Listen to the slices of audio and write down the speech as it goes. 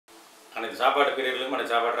அனைத்து சாப்பாடு பிரியர்களுக்கும்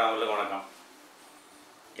அனைத்து சாப்பாடுறவங்களுக்கும் வணக்கம்.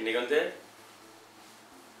 இன்றைக்கி வந்து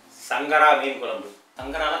சங்கரா மீன் குழம்பு.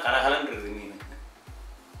 சங்கரால கலகலன்னு இருக்குது மீன்.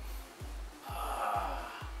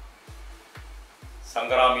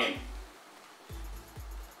 சங்கரா மீன்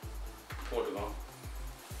போட்டுக்கணும்.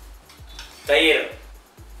 தயிர்,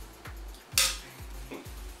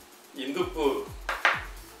 இந்துப்பு,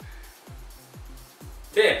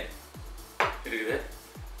 தேன் இருக்குது.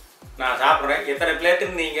 நான் சாப்பிட்றேன். எத்தனை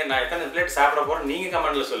பிளேட்டுன்னு நீங்கள், நான் எத்தனை பிளேட் சாப்பிட போகிறேன் நீங்கள்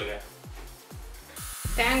கமெண்டில் சொல்லுங்கள்.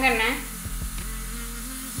 தேங்காய் எண்ணெய்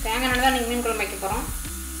தான் நீங்கள் மீன் குழம்பு வைக்க போகிறோம்.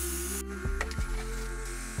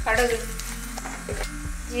 கடுகு,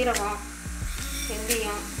 ஜீரகம்,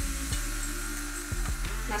 வெந்தயம்,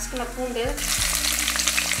 நசுக்கின பூண்டு,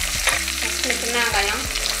 நசுக்கின சின்ன வெங்காயம்.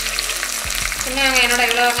 சின்ன வெங்காயம் என்னோட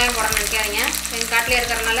எவ்வளோ வெங்காயம் போட நினைக்காதீங்க, எங்கள் காட்டிலே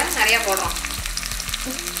இருக்கிறதுனால நிறையா போடுறோம்.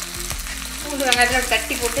 பூண்டு வெங்காயத்தில்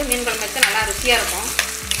தட்டி போட்டு மீன் குழம்பு வச்சா நல்லா ருசியாக இருக்கும்.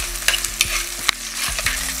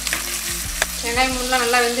 வெங்காயம் முன்னெலாம்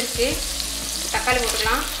நல்லா வெந்துருச்சு. தக்காளி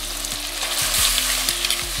போட்டுக்கலாம்.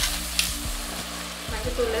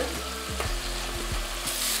 மஞ்சத்தூள்,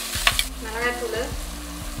 மிளகாய்த்தூள்,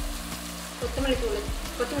 கொத்தமல்லி தூள்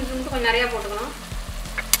மட்டும் கொஞ்சம் நிறையா போட்டுக்கணும்.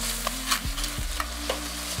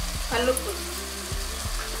 கல்லுப்பு,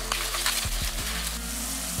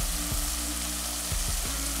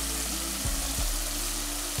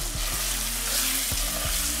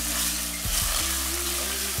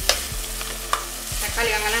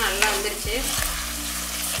 தக்காளி வெங்காயம் நல்லா வந்துருச்சு.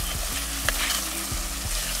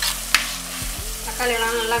 தக்காளி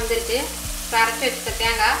வெங்காயம் நல்லா வந்துருச்சு. இப்போ அரைச்சி வச்சுட்ட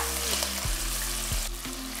தேங்காய்,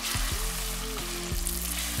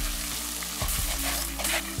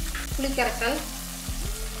 புளிக்கரைசல்,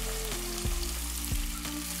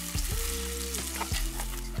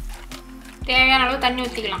 தேவையான அளவு தண்ணி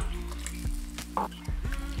ஊற்றிக்கலாம்.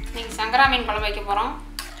 இன்னைக்கு சங்கரா மீன் குழம்பு வைக்க போகிறோம்.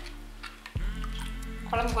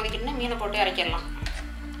 குழம்பு கொதிக்கிட்டுன்னு மீனை போட்டு இறக்கிடலாம்.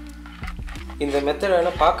 இந்த மெத்தட்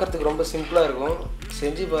வேணால் பார்க்குறதுக்கு ரொம்ப சிம்பிளாக இருக்கும்.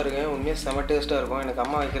 செஞ்சு பாருங்கள், உண்மையாக செம டேஸ்ட்டாக இருக்கும். எனக்கு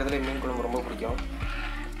அம்மா வைக்கிறதுல மீன் குழம்பு ரொம்ப பிடிக்கும்.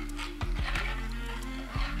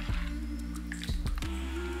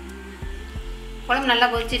 குழம்பு நல்லா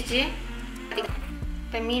கொதிச்சிருச்சு.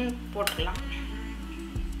 இப்போ மீன் போட்டுக்கலாம்.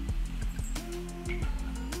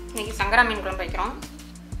 இன்றைக்கி சங்கரா மீன் குழம்பு வைக்கிறோம்.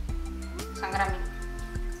 சங்கரா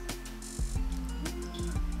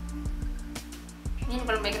மீன்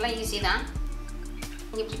குழம்பு வைக்கலாம் ஈஸி தான்.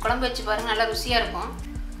 நீங்கள் இப்படி குழம்பு வச்சு பாருங்கள், நல்லா ருசியாக இருக்கும்.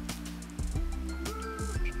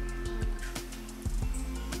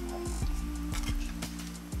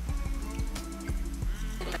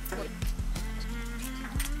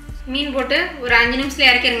 மீன் போட்டு ஒரு 5 நிமிஷத்தில்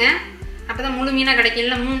இறக்கிடுங்க. அப்போ தான் முழு மீனாக கிடைக்கும்.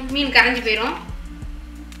 இல்லை மீன் கரைஞ்சி போயிடும்.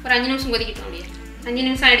 ஒரு 5 நிமிஷம் கொதிக்கட்டும். அப்படியே 5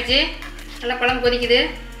 நிமிஷம் ஆகிடுச்சு. நல்லா குழம்பு கொதிக்குது.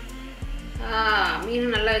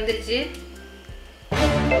 மீன் நல்லா வெந்துருச்சு.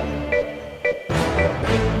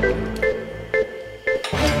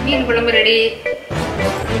 மீன் குழம்பு ரெடி.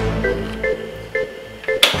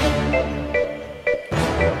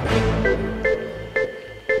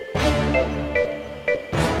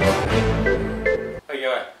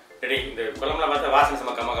 ஓகேவா, ரெடி. இந்த குழம்புலாம் பார்த்தா வாசனை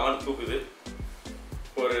செம்ம கம்மன்னு தூக்குது.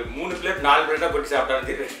 ஒரு 3 பிளேட் 4 பிளேட்டாக கொட்டி சாப்பிட்டாலும்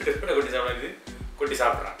 2 பிளேட்டை கொட்டி சாப்பிடாது கொட்டி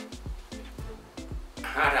சாப்பிட்றான்.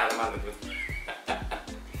 அது மாதிரி இருக்குது.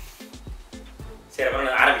 சரி,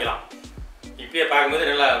 அப்புறம் ஆரம்பிக்கலாம். இப்பயே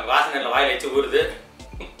பார்க்கும்போது நல்லா வாசனை நல்லா வாயில் வச்சு ஊறுது.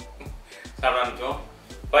 சாப்பிட ஆரம்பிச்சோம்.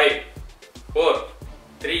 5 4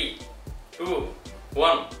 3 2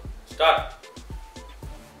 1 ஸ்டார்ட்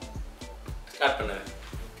பண்ணுது.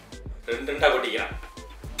 2 கொட்டிக்கிறான்.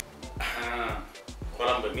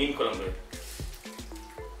 குழம்பு, மீன் குழம்பு.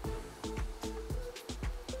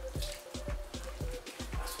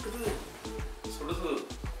 சுடுது சுடுது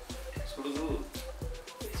சுடுது.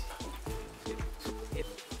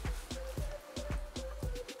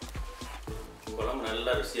 குழம்பு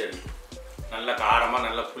நல்லா ருசியாக இருக்குது. நல்ல காரமாக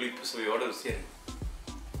நல்ல புளிப்பு சுவையோட ருசியாக இருக்குது.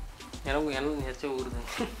 எனக்கு எண்ணெய் எச்ச ஊறுது.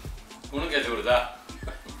 உனக்கு எச்சு ஊறுதா?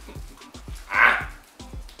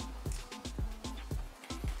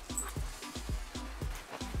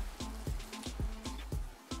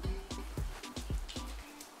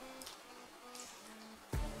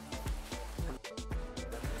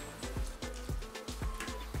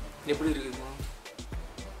 எப்படி இருக்குது?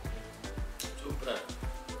 சூப்பராக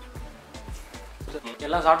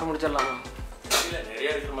எல்லாம் சாப்பிட்டு முடிச்சிடலாமா? இல்லை,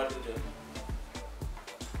 நிறையா இருக்கிற மாதிரி இருக்குது.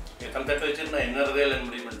 எத்தனை தட்டு வச்சுருந்தா என்னறதே இல்லைன்னு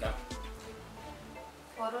முடிவு பண்ணிட்டான்.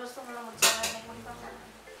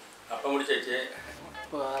 அப்போ முடிச்சாச்சு.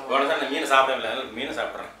 போன தான் நான் மீனை சாப்பிடல, மீனை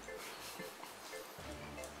சாப்பிட்றேன்.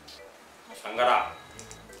 சங்கரா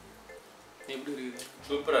எப்படி இருக்குது?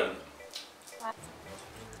 சூப்பராக இருக்குது.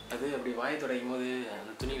 அது அப்படி வாயை துடைக்கும் போது அந்த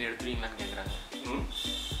துணியில் எடுத்துருவீங்களான்னு கேட்குறாங்க.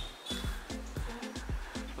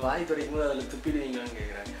 வாய் துடைக்கும் போது அதில் துப்பிடுவீங்களான்னு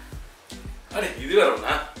கேட்குறாங்க. அடே இது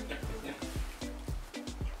வேறண்ணா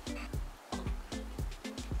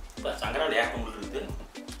சங்கராவில் ஏக்க முடியுது.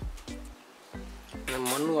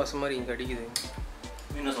 மண் வாசம் மாதிரி இங்கே அடிக்குது.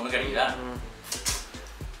 மீன் சொன்ன கிடைக்குதா?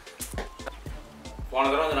 போன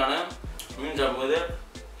தடவை வந்து நான் மீன் சாப்பிடும்போது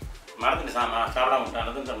மறந்துட்டு சாப்பிடாம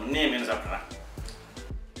விட்டானது இந்த முன்னே மீன் சாப்பிட்றேன்.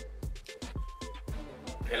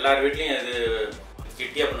 எல்லார் வீட்லேயும் அது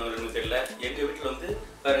கெட்டியாக பண்ணுவாங்கன்னு தெரியல. எங்கள் வீட்டில் வந்து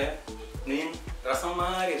பாரு மீன் ரசம்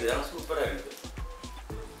மாதிரி இருக்குது. ஆனால் சூப்பராக இருக்குது.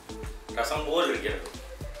 ரசம் போல் இருக்கிறது.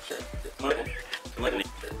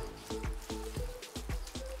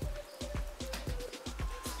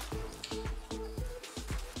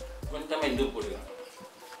 கொஞ்சமாக இந்து போடுவேன்.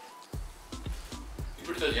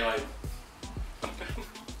 இப்படி சொல்லி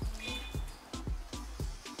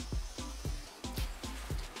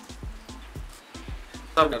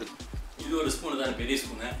இது ஒரு ஸ்பூனு தான், பெரிய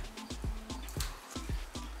ஸ்பூனு.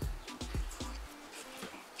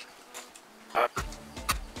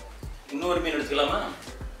 இன்னொரு மீன் எடுத்துக்கலாமா?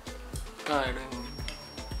 எடுங்க.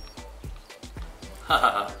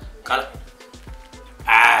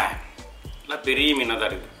 எல்லாம் பெரிய மீனாக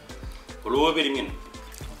தான் இருக்குது. இவ்வளோ பெரிய மீன்.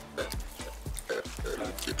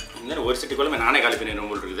 இன்னும் ஒரு சட்டி குழம்பு நானே காலி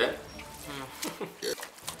பண்ணிடுறேன் போல் இருக்குது.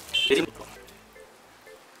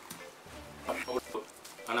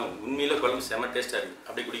 ஆனால் உண்மையில் குழம்பு செம்ம டேஸ்ட்டாக இருக்குது.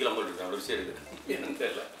 அப்படி குடிக்கலாம் போல் இருக்குது. அவ்வளோ ருசியாக இருக்குது. என்னன்னு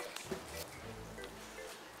தெரியல.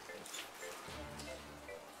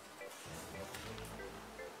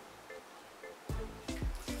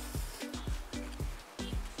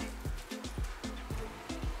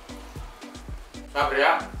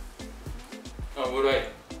 சாப்பிட்றியா? ஒரு வாய்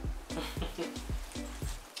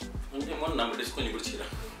கொஞ்சம் நம்ம டிஷ் கொஞ்சம்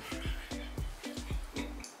பிடிச்சிக்கிறோம்.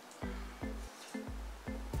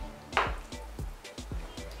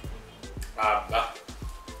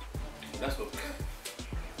 இதுதான் சூப்பர்.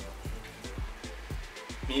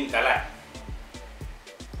 மீன் தலை,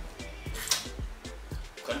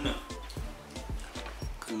 கண்ணு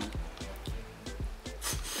கண்ணு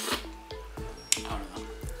அவ்வளோதான்.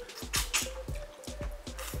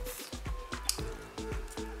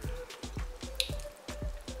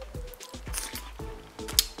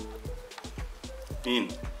 மீன்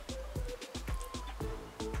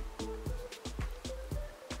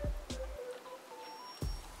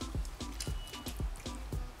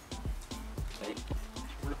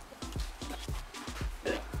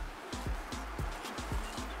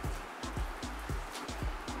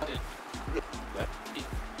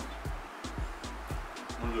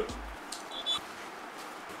முள்ளு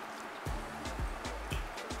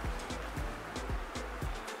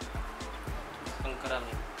சங்கரா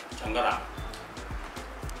மீன். சங்கரா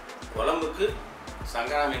குழம்புக்கு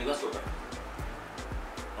சங்கரா மீன் தான் சொல்கிறேன்.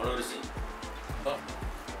 அவ்வளோ ருசி.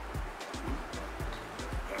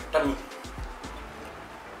 கரெக்டாக மீன்.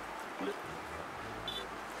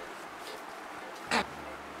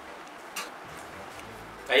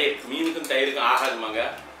 தயிர் மீனுக்கும் தயிருக்கும் ஆகாதுமாங்க.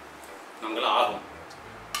 நம்மளாம் ஆகும்.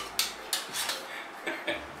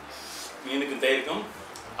 மீனுக்கும் தயிருக்கும்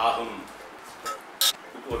ஆகும்.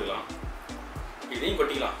 உப்பு போட்டுக்கலாம். இதையும்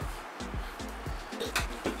கொட்டிக்கலாம்.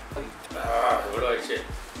 எவ்வளோ ஆயிடுச்சு.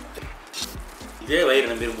 இதே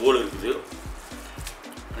வயிறு நம்பி போல் இருக்குது.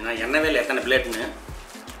 நான் எண்ணெய் வேலை எத்தனை பிளேட்டுன்னு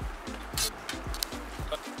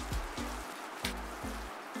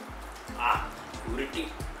உருட்டி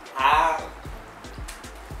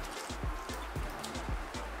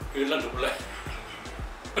இதெல்லாம் துப்புல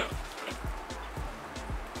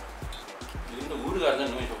இந்த ஊருக்காக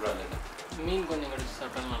தான் நோய் சாப்பிடாது. மீன் கொஞ்சம் கடிச்சு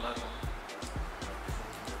சாப்பிட்டா நல்லா இருக்கும்.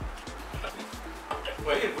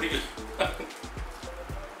 வயிறு பிடிக்கல.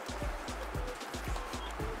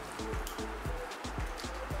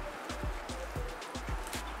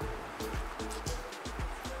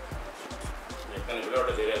 எத்தனை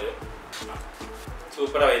கிலோட்ட தெரியாது.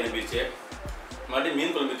 சூப்பராக வயிறு நம்பிடுச்சு. மறுபடியும்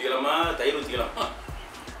மீன் குழம்பு ஊற்றிக்கலாமா தயிர் ஊற்றிக்கலாமா?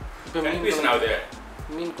 இப்போ கன்ஃபியூஷன் ஆகுது.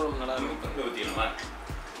 மீன் குழம்பு நல்லா மீன் குழம்பு ஊற்றிக்கலாமா?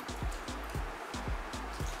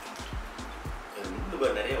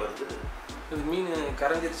 முள்ளு நிறைய வருது. இது மீன்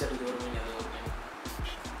கரைஞ்சிருச்சு. அப்படி ஒரு மீன் அது ஒரு மீன்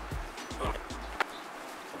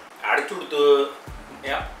அடிச்சு கொடுத்து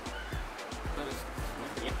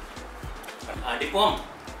அடிப்போம்.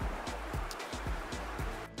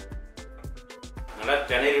 நல்லா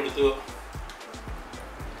திணறி கொடுத்து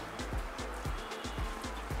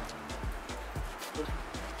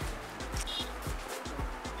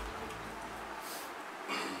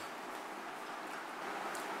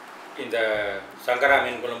இந்த சங்கரா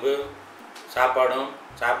மீன் குழம்பு சாப்பாடும்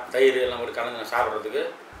தயிர் எல்லாம் ஒரு கலந்து சாப்பிட்றதுக்கு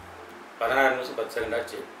 16 நிமிஷம் 10 செகண்ட்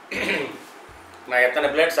ஆச்சு. நான் எத்தனை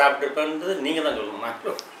பிளேட் சாப்பிட்ருப்பேன்றது நீங்கள் தான் சொல்லணும்.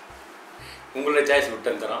 உங்களோட சாய்ஸ்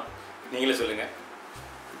விட்டு தரோம், நீங்களே சொல்லுங்கள்.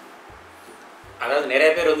 அதாவது நிறைய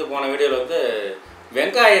பேர் வந்து போன வீடியோவில் வந்து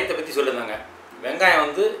வெங்காயத்தை பற்றி சொல்லியிருந்தாங்க. வெங்காயம்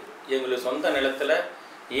வந்து எங்களுக்கு சொந்த நிலத்தில்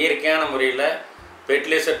இயற்கையான முறையில்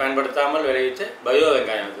ஃபெர்டிலைசர் பயன்படுத்தாமல் விளைவிச்ச பயோ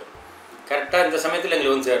வெங்காயம் அது. கரெக்டாக இந்த சமயத்தில்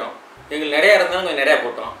எங்களுக்கு வந்து சேரும். எங்களுக்கு நிறையா இருந்தாலும் கொஞ்சம் நிறையா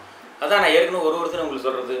போட்டோம். அதான் நான் ஏற்கனவே ஒருத்தர் உங்களுக்கு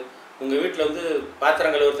சொல்கிறது, உங்கள் வீட்டில் வந்து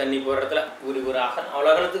பாத்திரம் கழுவுற தண்ணி போகிற இடத்துல ஒரு அவ்வளோ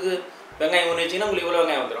அகலத்துக்கு வெங்காயம் ஒன்று வச்சிங்கன்னா உங்களுக்கு இவ்வளோ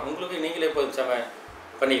வெங்காயம் வந்துடும். உங்களுக்கு நீங்களே இப்போ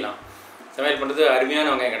பண்ணிக்கலாம். சமையல் பண்ணுறது அருமையான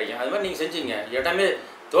வெங்காயம் கிடைக்கும். அது மாதிரி நீங்கள் செஞ்சீங்க. இடமே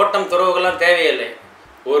தோட்டம் துறவுகள்லாம் தேவையில்லை.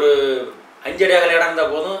 ஒரு 5 அடி அகல இடம்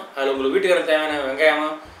இருந்தால் போதும். அதில் உங்களுக்கு வீட்டுக்கு தேவையான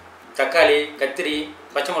வெங்காயம், தக்காளி, கத்திரி,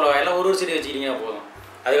 பச்சை மிளகாய் எல்லாம் ஒரு செடி வச்சுக்கிட்டிங்கன்னா போதும்.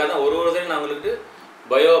 அதுக்காக தான் ஒரு தடவை நான் உங்களுக்கு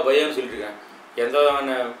பயோன்னு சொல்லிட்டு இருக்கேன். எந்த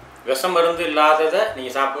விதமான விஷம் மருந்து இல்லாததை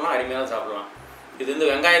நீங்கள் சாப்பிட்லாம், அருமையாக சாப்பிட்லாம். இது வந்து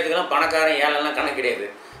வெங்காயத்துக்கெல்லாம் பணக்காரன் ஏழெல்லாம் கணக்கு கிடையாது.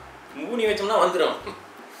 ஊனி வச்சோம்னா வந்துடும்.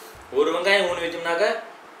 ஒரு வெங்காயம் ஊனி வச்சோம்னாக்கா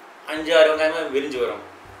 5-6 வெங்காயமாக விரிஞ்சு வரும்.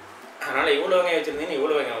 அதனால் இவ்வளோ வெங்காயம் வச்சுருந்தீங்கன்னா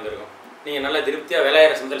இவ்வளோ வெங்காயம் வந்துருக்கும். நீங்கள் நல்லா திருப்தியாக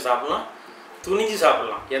விளையாடுற சந்தையில் சாப்பிட்லாம், துணிஞ்சு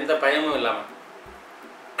சாப்பிட்லாம், எந்த பயமும் இல்லாமல்.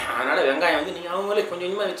 அதனால் வெங்காயம் வந்து நீங்கள் அவங்களே கொஞ்சம்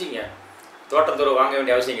கொஞ்சமாக வச்சுங்க. தோட்டத்தோடு வாங்க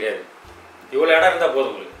வேண்டிய அவசியம் கிடையாது. இவ்வளோ இடம் இருந்தால்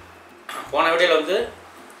போதும் உங்களுக்கு. போன வீடியோவில் வந்து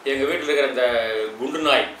எங்கள் வீட்டில் இருக்கிற இந்த குண்டு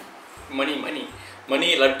நாய் மணி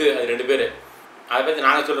லட்டு, அது 2 பேர், அதை பற்றி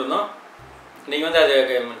நாங்கள் சொல்லியிருந்தோம். நீங்கள் வந்து அதை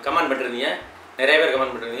கமெண்ட் பண்ணிருந்தீங்க, நிறைய பேர்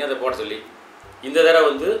கமெண்ட் பண்ணிருந்தீங்க அதை போட சொல்லி. இந்த தடவை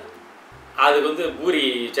வந்து அதுக்கு வந்து பூரி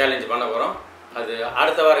சேலஞ்சு பண்ண போகிறோம். அது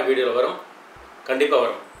அடுத்த வார வீடியோவில் வரும், கண்டிப்பாக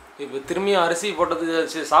வரும். இப்போ திரும்பியும் அரிசி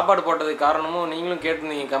போட்டது சாப்பாடு போட்டதுக்கு காரணமும் நீங்களும்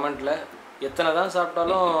கேட்டிருந்தீங்க கமெண்ட்டில். எத்தனை தான்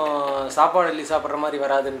சாப்பிட்டாலும் சாப்பாடு அள்ளி சாப்பிட்ற மாதிரி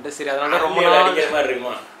வராதுன்ட்டு. சரி, அதனால ரொம்ப நாள் அடிக்கிற மாதிரி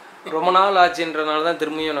இருக்குமா, ரொம்ப நாள் ஆச்சுன்றனால தான்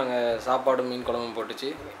திரும்பியும் நாங்கள் சாப்பாடு மீன் குழம்பு போட்டுச்சு.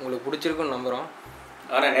 உங்களுக்கு பிடிச்சிருக்குன்னு நம்புகிறோம்.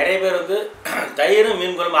 ஆனால் நிறைய பேர் வந்து தயிரும்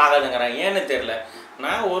மீன் குழம்பு ஆகாதுங்கிறாங்க. ஏன்னு தெரில.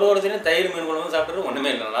 நான் ஒருத்தரையும் தயிர் மீன் குழம்பு சாப்பிட்றது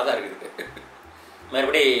ஒன்றுமே இல்லை, நல்லா தான் இருக்குது.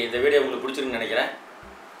 மறுபடி இந்த வீடியோ உங்களுக்கு பிடிச்சிருக்குன்னு நினைக்கிறேன்.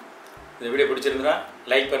 இந்த வீடியோ பிடிச்சிருந்தா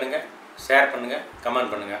லைக் பண்ணுங்கள், ஷேர் பண்ணுங்கள்,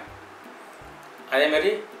 கமெண்ட் பண்ணுங்கள்.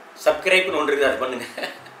 அதேமாதிரி சப்ஸ்கிரைப்னு ஒன்று இருக்குது, அது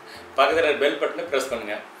பண்ணுங்கள். பக்கத்தில் பெல் பட்டனை ப்ரெஸ்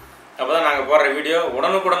பண்ணுங்கள். அப்போ தான் நாங்கள் போடுற வீடியோ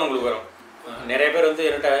உடனுக்குடன் உங்களுக்கு வரும். நிறைய பேர் வந்து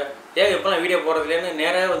என்கிட்ட ஏன் இப்போலாம் வீடியோ போடுறதுலேன்னு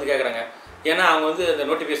நேராக வந்து கேட்குறாங்க. ஏன்னா அவங்க வந்து அந்த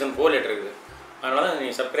நோட்டிஃபிகேஷன் போல் இருக்குது. அதனால தான்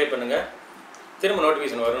நீங்கள் சப்ஸ்கிரைப் பண்ணுங்கள், திரும்ப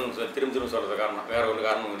நோட்டிஃபிகேஷன் வரும்னு திரும்ப சொல்கிறது காரணம், வேறு ஒரு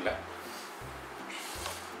காரணமும் இல்லை.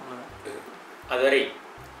 அதுவரை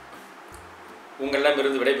உங்களிடம்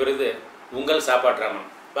இருந்து விடைபெறுவது உங்கள் சாப்பாட்டு ராமன்.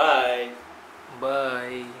 பாய்.